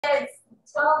It's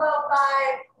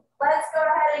 12:05. Let's go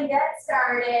ahead and get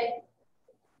started.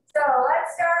 So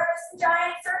let's start with some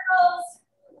giant circles.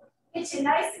 Get you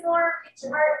nice and warm, get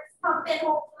your heart pumping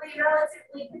hopefully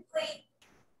relatively quickly.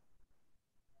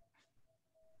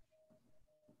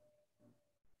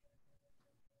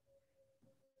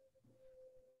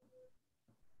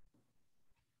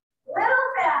 A little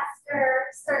faster.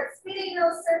 Start speeding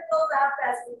those circles up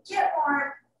as we get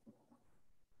warm.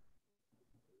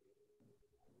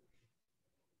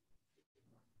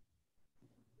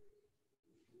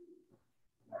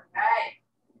 Right.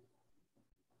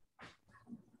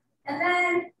 And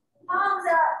then palms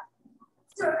up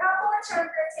to a couple of trunk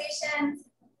rotations.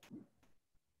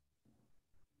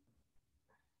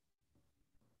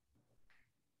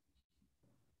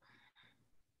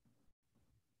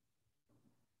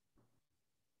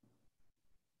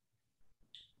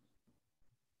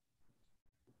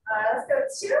 Let's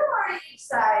go 2 more to each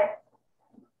side.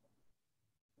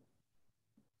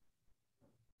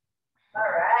 All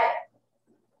right.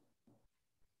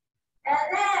 And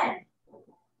then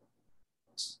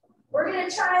we're going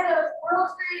to try the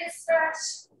world's greatest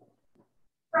stretch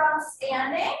from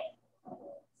standing.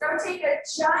 So take a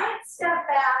giant step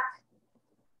back,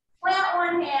 plant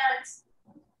one hand,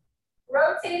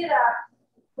 rotate it up.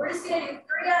 We're just going to do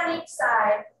 3 on each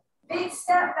side. Big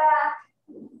step back.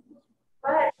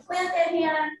 Go ahead, plant that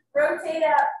hand, rotate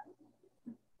up.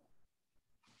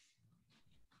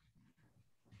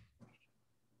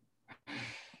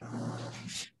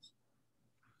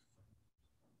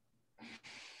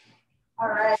 All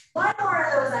right, 1 more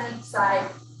of those on each side.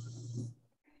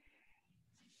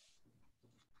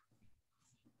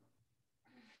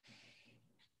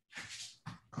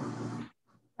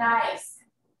 Nice.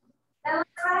 Now let's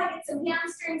go ahead and get some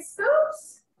hamstring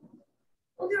scoops.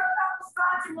 We'll do a couple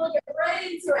spots and we'll get right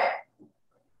into it.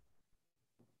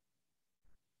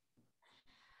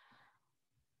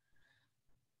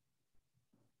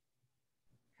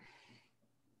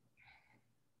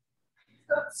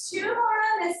 So 2 more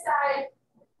on this side.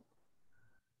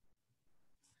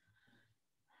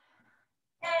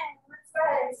 And let's go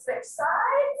ahead and switch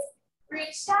sides.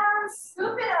 Reach down,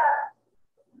 scoop it up.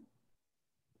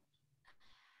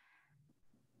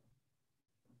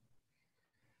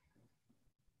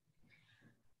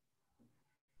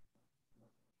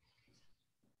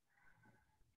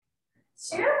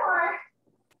 Two more.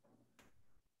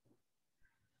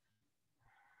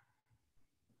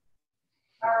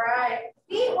 All right,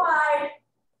 feet wide.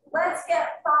 Let's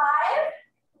get 5.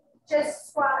 Just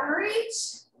squat and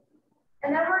reach.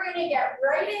 And then we're gonna get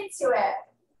right into it.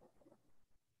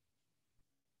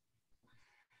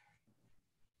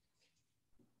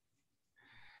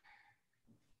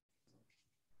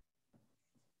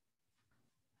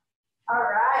 All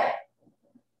right.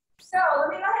 So let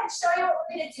me go ahead and show you what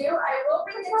we're gonna do. I will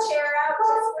bring the chair out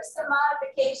just for some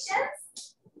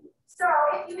modifications. So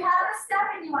if you have a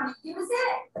step and you want to use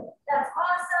it, that's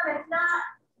awesome. If not,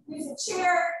 use a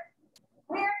chair.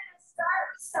 We're gonna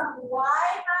start with some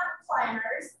wide mountain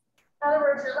climbers. In other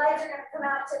words, your legs are gonna come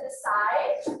out to the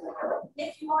side.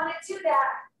 If you want to do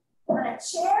that on a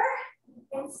chair,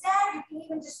 instead, you can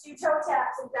even just do toe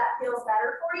taps if that feels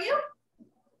better for you.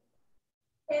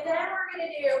 And then we're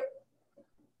gonna do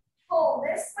pull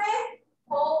this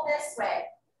way,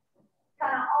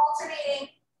 kind of alternating.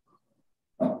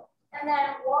 And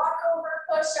then walk over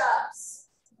push-ups.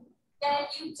 And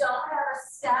if you don't have a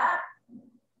step,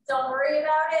 don't worry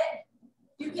about it.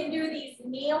 You can do these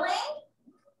kneeling.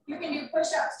 You can do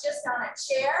push-ups just on a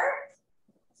chair.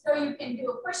 So you can do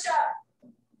a push-up,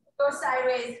 go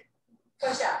sideways,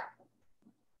 push-up.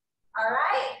 All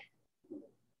right?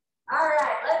 All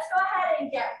right, let's go ahead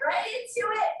and get right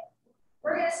into it.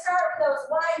 We're gonna start with those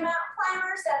wide mountain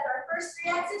climbers. That's our first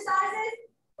 3 exercises.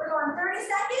 We're going 30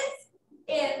 seconds.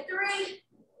 In 3,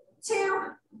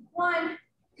 2, 1,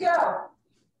 go.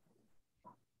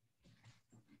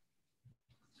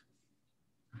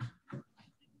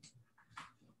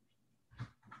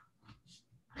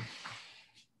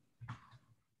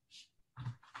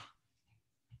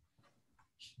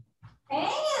 Hang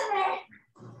in there.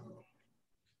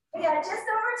 We got just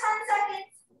over 10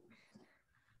 seconds.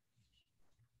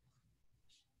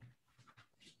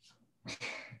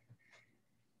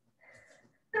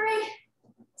 Three,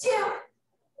 2,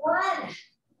 1.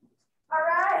 All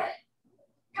right.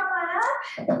 Come on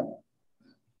up.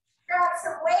 Grab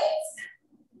some weights.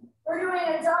 We're doing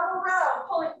a double row.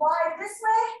 Pulling wide this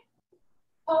way,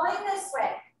 pulling this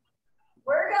way.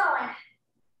 We're going.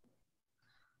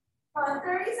 On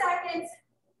 30 seconds.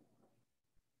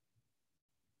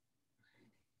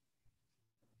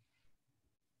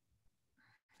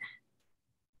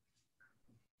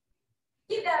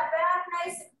 Keep that back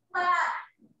nice and flat.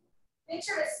 Make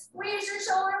sure to squeeze your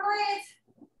shoulder blades.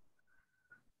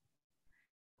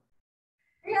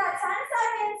 We got 10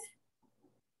 seconds.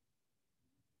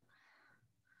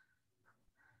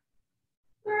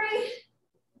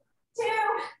 3, 2,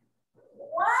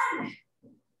 1.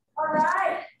 All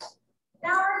right.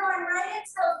 Now we're going right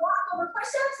into those walk over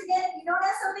push-ups. Again, if you don't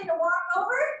have something to walk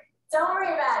over, don't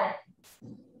worry about it.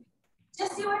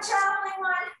 Just do a traveling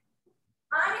one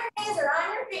on your knees or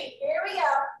on your feet. Here we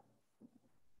go.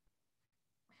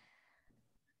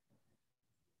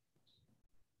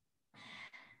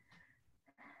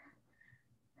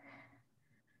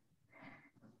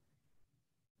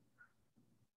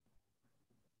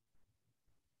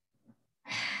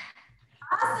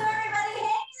 Awesome, everybody.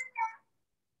 Hang in there.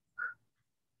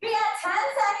 We got 10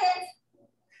 seconds.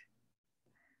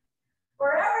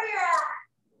 Wherever you're at.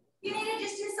 You need to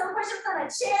just do some push-ups on a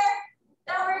chair.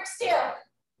 That works too.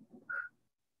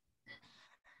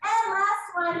 And last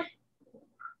one.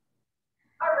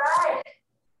 All right.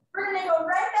 We're going to go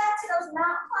right back to those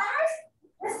mountain climbers.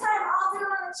 This time I'll do it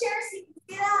on the chair so you can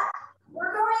see that.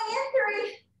 We're going in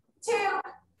 3, 2,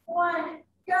 1,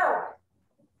 go.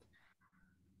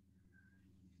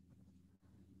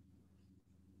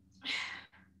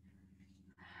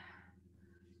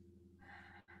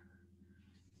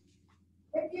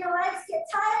 If your legs get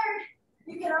tired,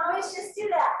 you can always just do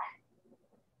that.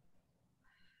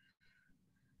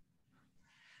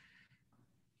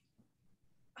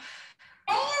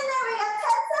 And there we got 10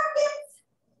 seconds.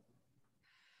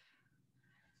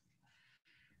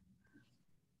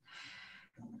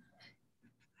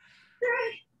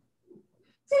 3,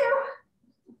 2,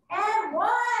 and 1.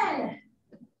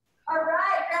 All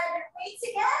right, grab your weights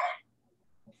again.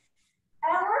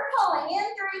 And we're pulling in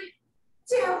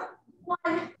 3, 2,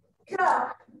 1, go.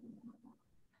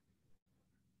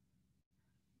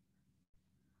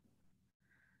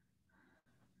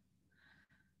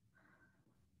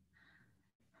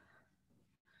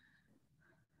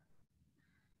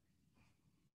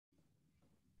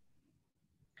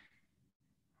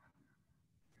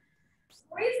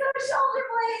 Squeeze those shoulder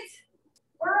blades.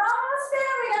 We're almost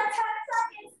there. We got 10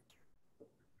 seconds.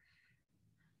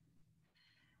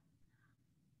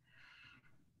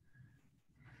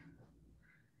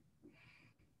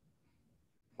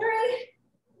 3,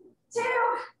 2,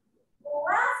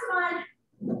 last one.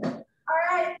 All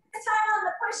right, this time on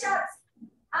the push-ups,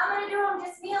 I'm going to do them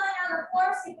just kneeling on the floor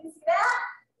so you can see that.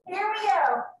 Here we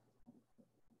go.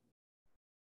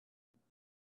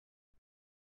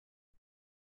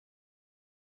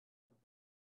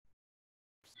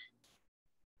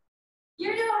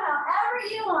 You're doing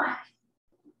however you want.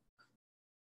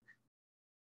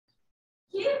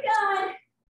 Keep going.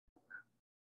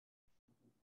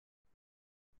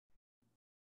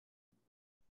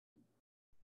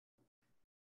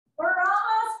 We're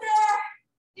almost there.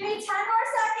 Give me 10 more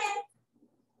seconds.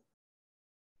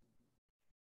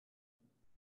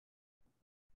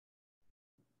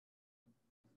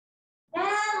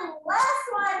 And last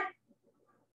one.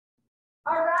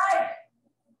 All right.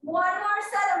 One more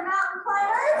set of mountain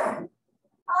climbers.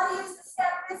 I'll use the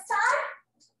step this time.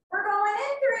 We're going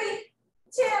in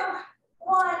 3, 2,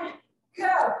 1,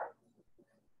 go.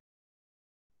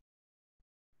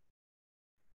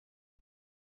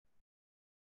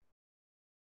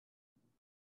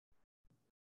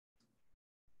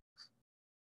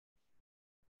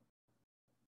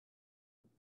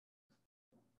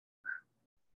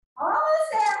 Almost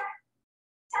there.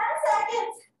 10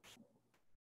 seconds.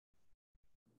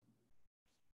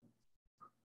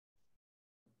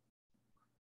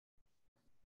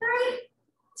 3,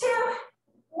 2,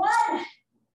 1.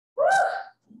 Woo!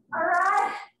 All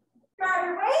right. Grab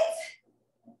your weights.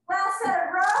 Last set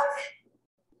of rows.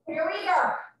 Here we go.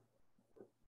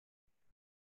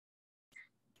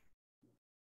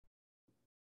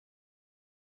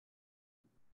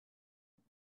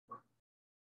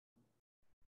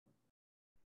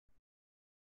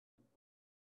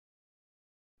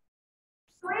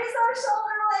 Squeeze our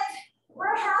shoulder blades.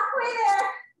 We're halfway there.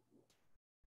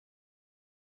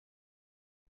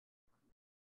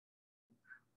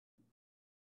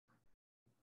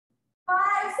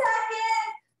 Five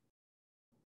seconds.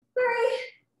 3,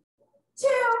 2,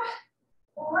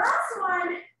 last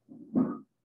one.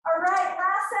 All right,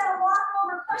 last set of walk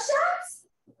over push-ups.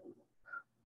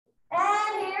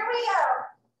 And here we go.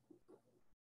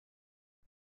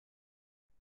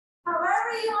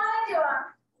 However you want to do them.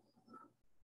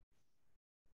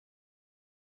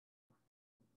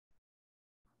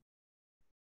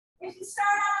 If you start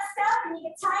on a step and you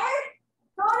get tired,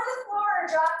 go to the floor or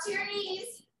drop to your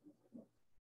knees.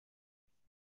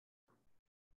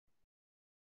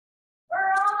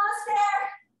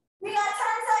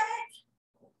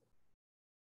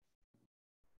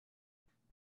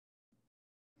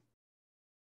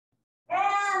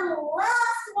 And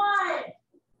last one.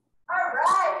 All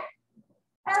right.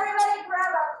 Everybody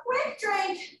grab a quick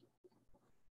drink.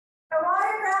 And while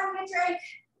you're grabbing a drink,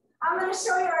 I'm going to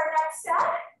show you our next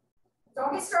step.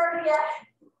 Don't get started yet.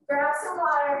 Grab some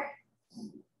water.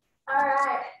 All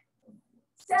right.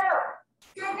 So,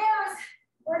 good news.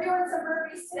 We're doing some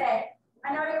burpees today.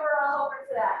 I know you were all hoping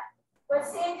for that. But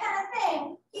same kind of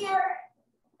thing here,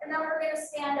 and then we're going to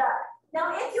stand up.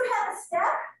 Now, if you have a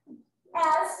step,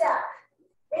 add a step.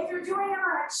 If you're doing it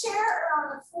on a chair or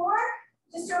on the floor,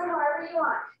 just do it however you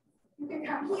want. You can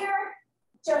come here,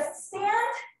 just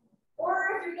stand,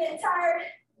 or if you're getting tired,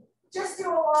 just do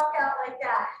a walkout like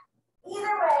that.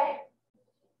 Either way,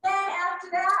 then after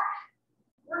that,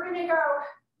 we're going to go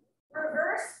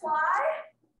reverse fly,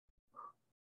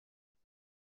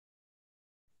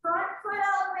 front foot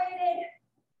elevated,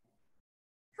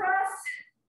 press,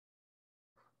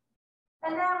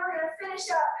 and then we're going to finish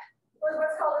up with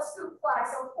what's called a scoop fly.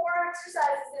 So 4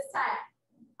 exercises this time.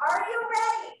 Are you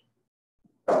ready?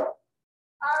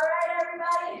 All right,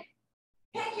 everybody.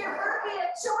 Pick your burpee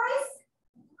of choice.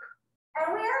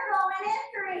 And we are going in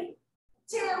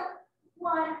 3, 2,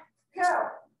 1, go.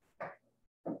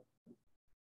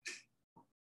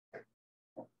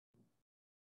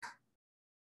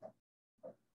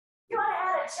 You want to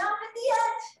add a jump at the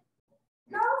end?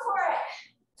 Go for it.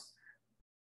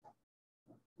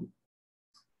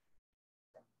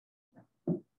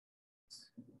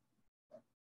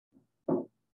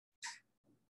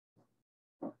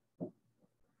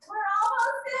 We're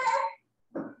almost there.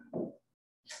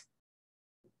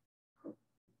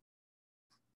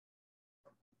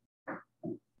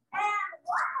 And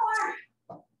one more.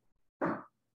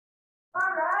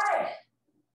 All right.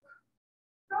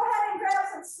 Go ahead and grab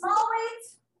some small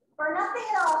weights or nothing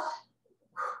at all.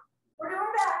 We're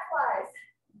doing back flies.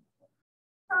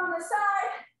 From the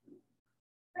side,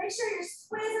 make sure you're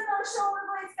squeezing those shoulder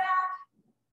blades back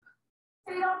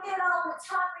so you don't get all on the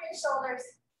top of your shoulders.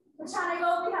 We're trying to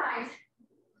go behind.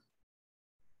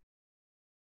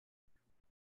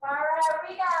 All right,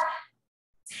 we got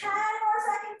 10 more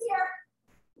seconds here.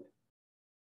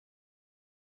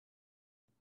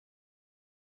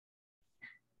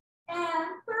 And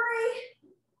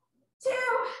 3, 2,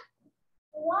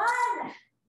 1.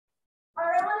 All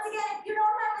right, once again, if you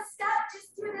don't have a step,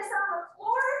 just do this on the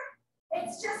floor.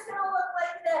 It's just gonna look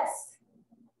like this.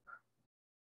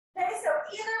 Okay, so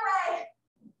either way,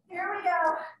 here we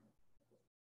go.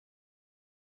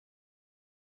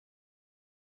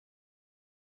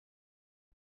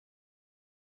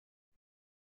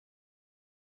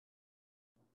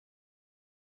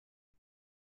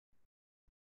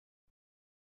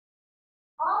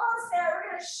 Almost there. We're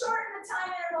going to shorten the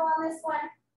time interval on this one.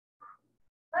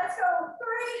 Let's go.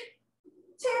 3,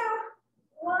 2,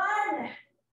 1.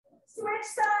 Switch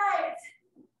sides.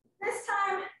 This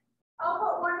time, I'll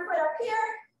put one foot up here.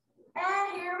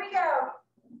 And here we go.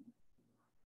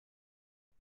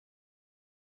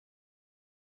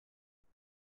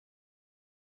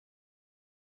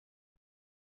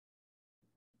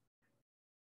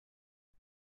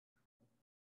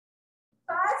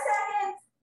 Five seconds.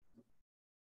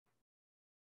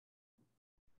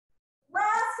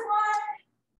 Last one.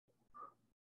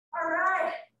 All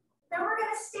right. Then we're going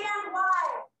to stand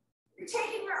wide. You're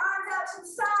taking your arms out to the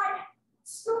side,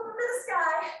 scoop them to the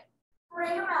sky,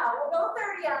 bring them out. We'll go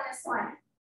 30 on this one.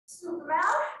 Scoop them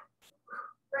out,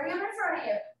 bring them in front of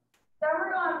you. Then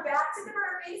we're going back to the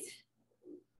burpees.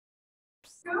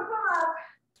 Scoop them up,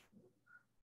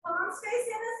 palms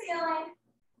facing the ceiling.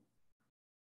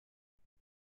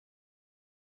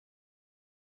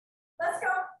 Let's go.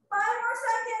 5 more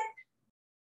seconds.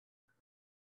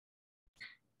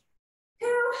 2.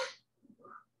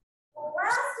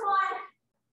 Last one.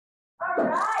 All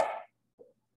right.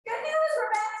 Good news,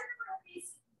 we're back to the burpees.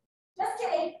 Just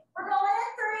kidding. We're going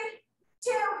in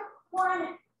 3, 2,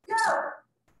 1, go.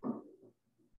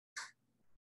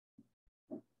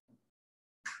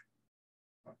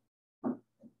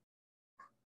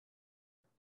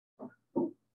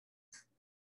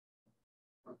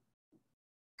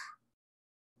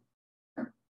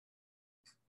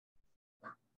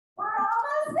 We're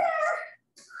almost there.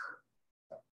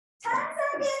 10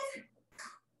 seconds.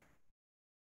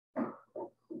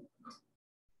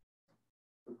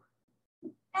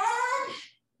 And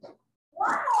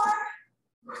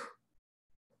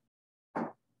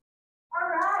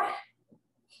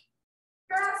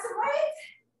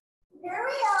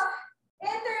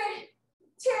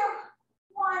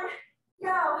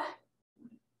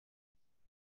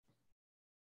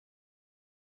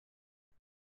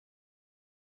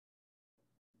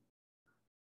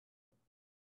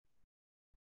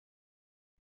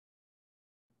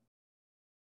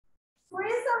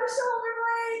Squeeze those shoulder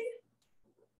blades.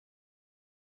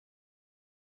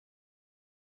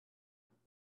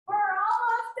 We're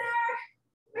almost there.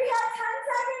 We got 10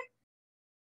 seconds.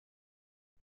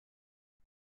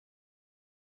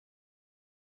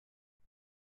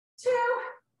 2.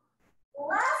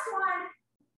 Last one.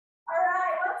 All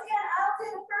right, once again, I'll do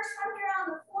the first one here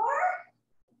on the floor.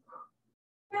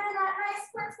 Get in that nice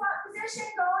split squat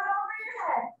position, going over your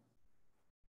head.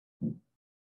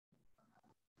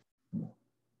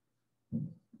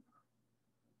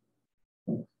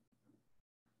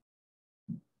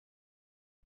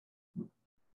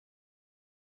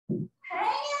 Hang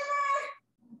in there.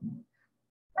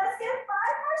 Let's get 5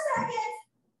 more seconds.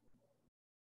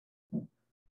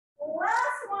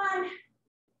 Last one.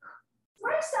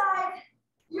 Switch sides.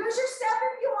 Use your step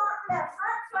if you want for that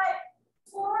front foot,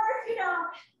 or if you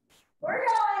don't. We're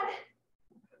going.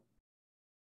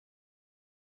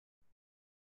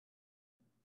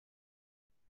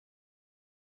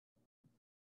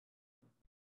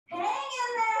 Hang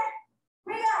in there.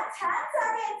 We got 10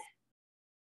 seconds.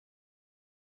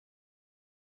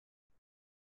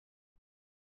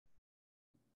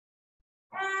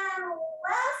 And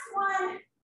last one.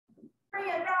 Bring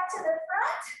it back to the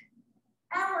front.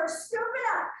 And we're scooping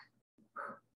up.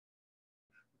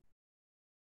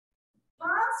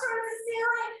 Palms towards the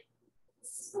ceiling.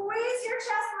 Squeeze your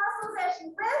chest muscles as you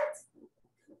lift.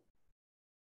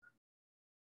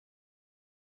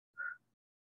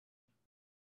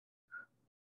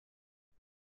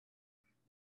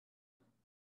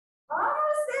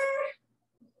 Almost there.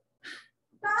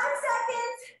 5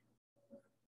 seconds.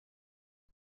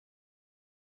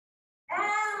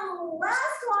 And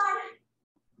last one.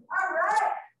 All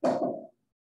right.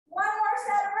 One more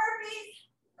set of burpees.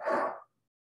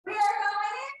 We are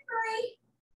going in 3,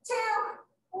 2,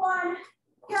 1,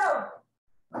 go.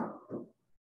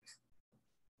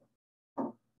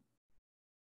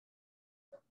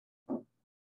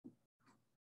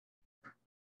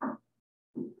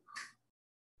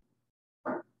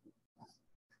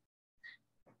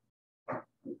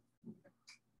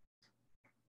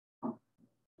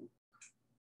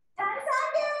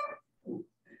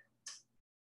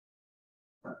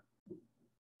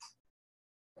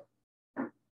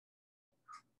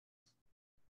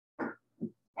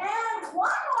 And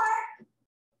one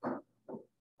more.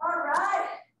 All right.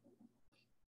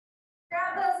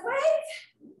 Grab those weights.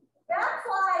 Back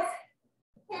flies.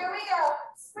 Here we go.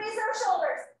 Squeeze those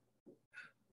shoulders.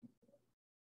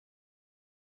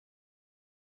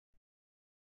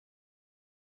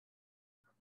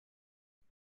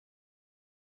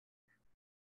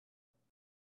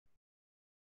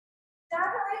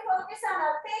 Definitely focus on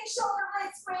a big shoulder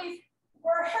blade squeeze.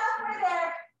 We're halfway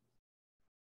there.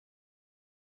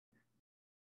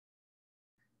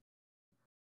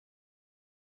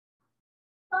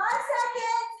 Five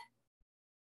seconds.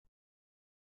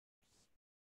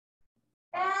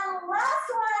 And last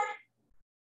one.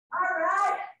 All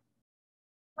right.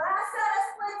 Last set of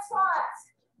split squats.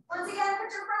 Once again,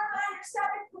 put your front foot on your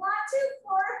step if you want to,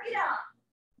 or if you don't.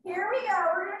 Here we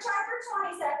go. We're going to try for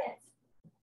 20 seconds.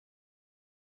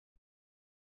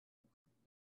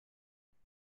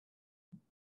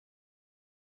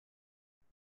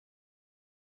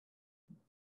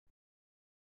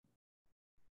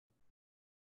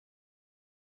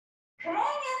 Hang in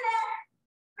there.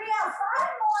 We got 5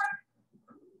 more.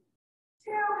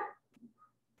 2.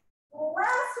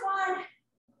 Last one.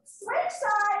 Switch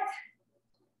sides.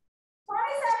 20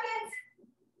 seconds.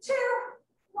 2,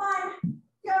 1,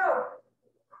 go.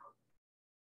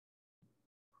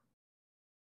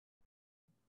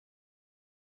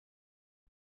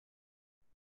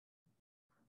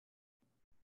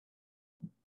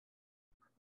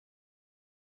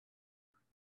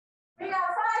 We got 5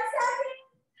 seconds.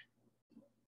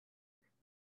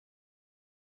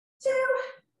 2.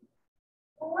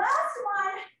 Last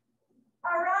one.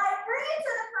 All right, bring it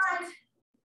to the front.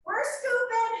 We're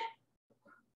scooping.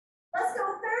 Let's go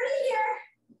 30 here.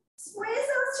 Squeeze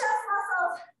those chest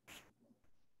muscles.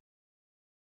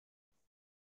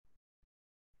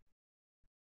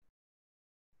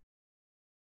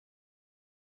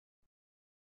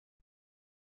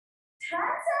 Ten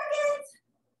seconds.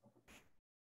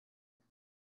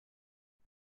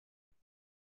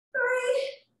 3,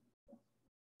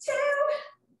 2.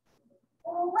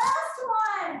 Last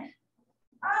one.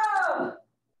 Oh,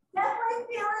 definitely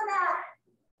feeling that.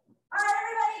 All right,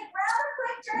 everybody, grab a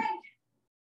quick drink.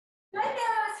 Good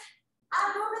news,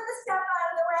 I'm moving the step out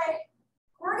of the way.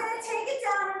 We're going to take it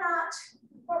down a notch,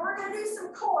 but we're going to do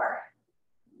some core.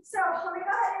 So let me go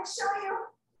ahead and show you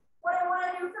what I want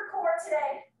to do for core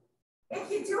today. If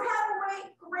you do have a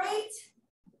weight, great.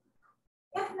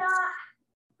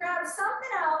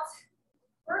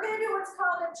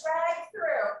 drag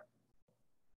through.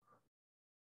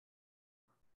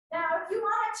 Now, if you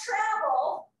want to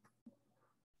travel,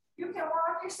 you can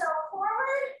walk yourself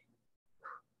forward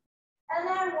and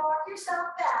then walk yourself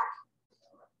back.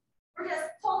 We're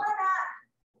just pulling that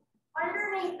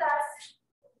underneath us.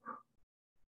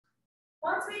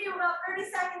 Once we do about 30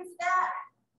 seconds of that,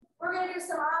 we're going to do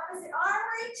some opposite arm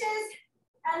reaches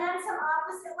and then some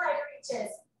opposite leg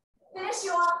reaches. Finish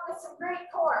you off with some great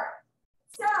core.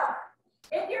 So,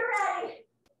 if you're ready,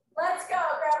 let's go.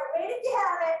 Grab a weight if you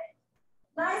have it.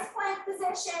 Nice plank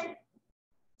position.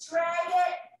 Drag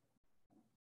it.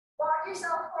 Walk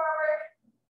yourself forward.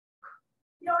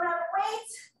 You don't have a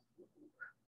weight.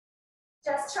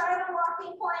 Just try the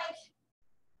walking plank.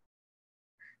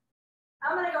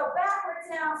 I'm going to go backwards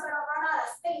now so I don't run out of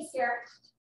space here.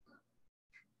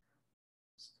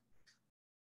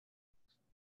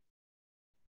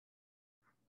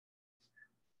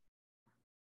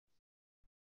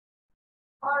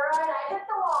 All right, I hit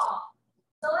the wall.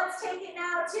 So let's take it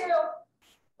now to,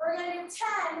 we're going to do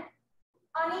 10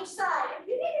 on each side. If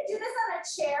you need to do this on a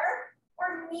chair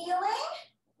or kneeling,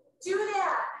 do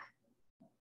that.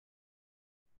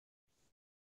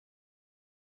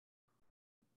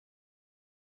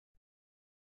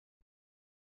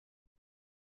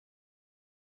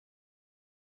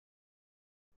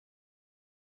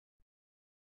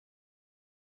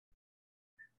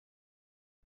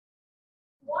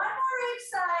 One more each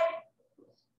side.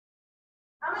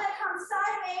 I'm going to come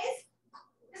sideways,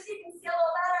 just so you can see a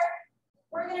little better.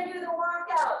 We're going to do the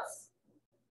walkouts.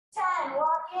 10,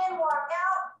 walk in, walk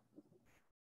out.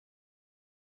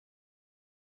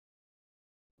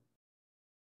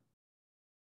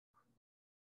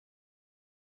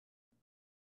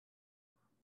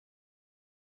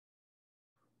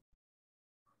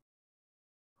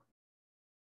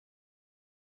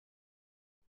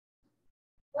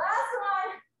 Last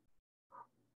one.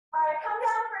 All right, come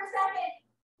down for a second.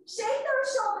 Shake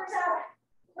those shoulders out.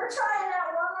 We're trying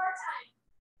that one more time.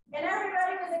 And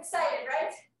everybody was excited,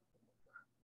 right?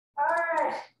 All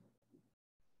right.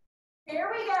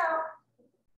 Here we go.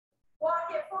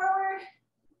 Walk it forward.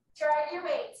 Drag your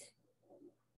weight.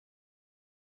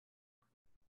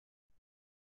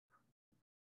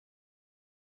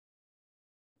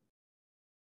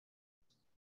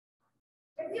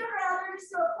 If you'd rather just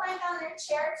do a plank on your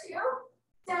chair too,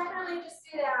 definitely just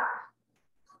do that.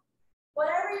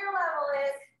 Whatever your level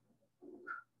is.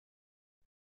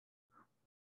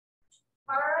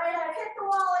 All right, I've hit the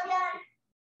wall again.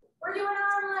 We're doing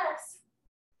arm lifts.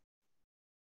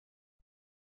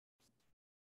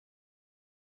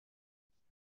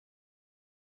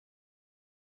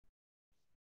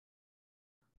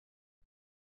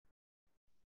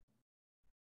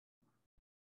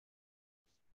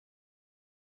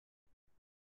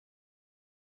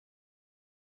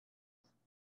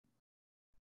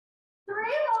 Three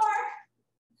more.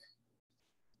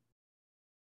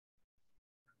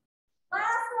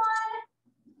 Last one.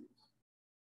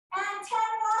 And 10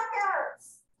 walkouts.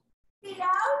 Feet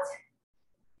out,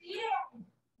 feet in.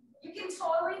 You can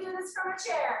totally do this from a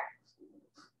chair.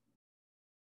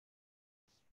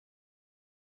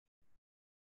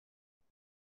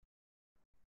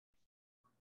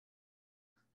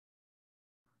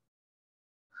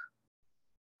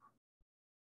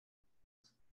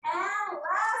 And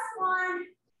last one.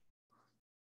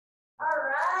 All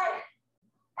right.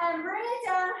 And bring it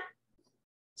down.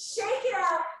 Shake it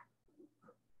out.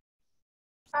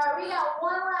 All right, we got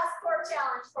one last core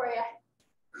challenge for you.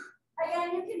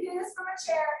 Again, you can do this from a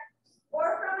chair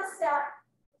or from a step.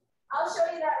 I'll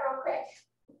show you that real quick.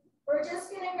 We're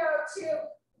just going to go to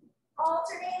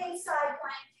alternating side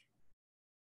plank.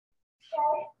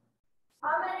 Okay?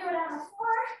 I'm going to do it on the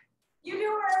floor. You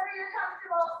do wherever you're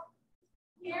comfortable.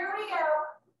 Here we go.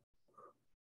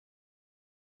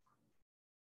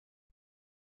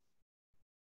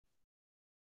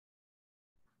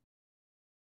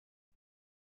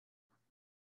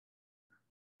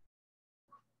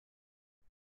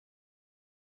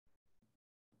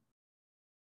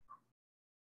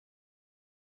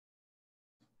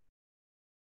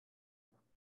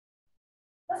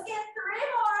 Let's get 3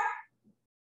 more.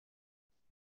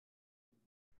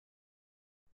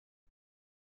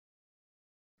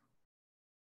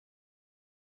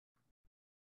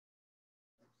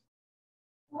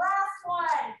 Last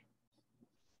one.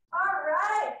 All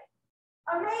right.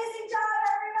 Amazing job,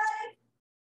 everybody.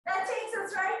 That takes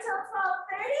us right to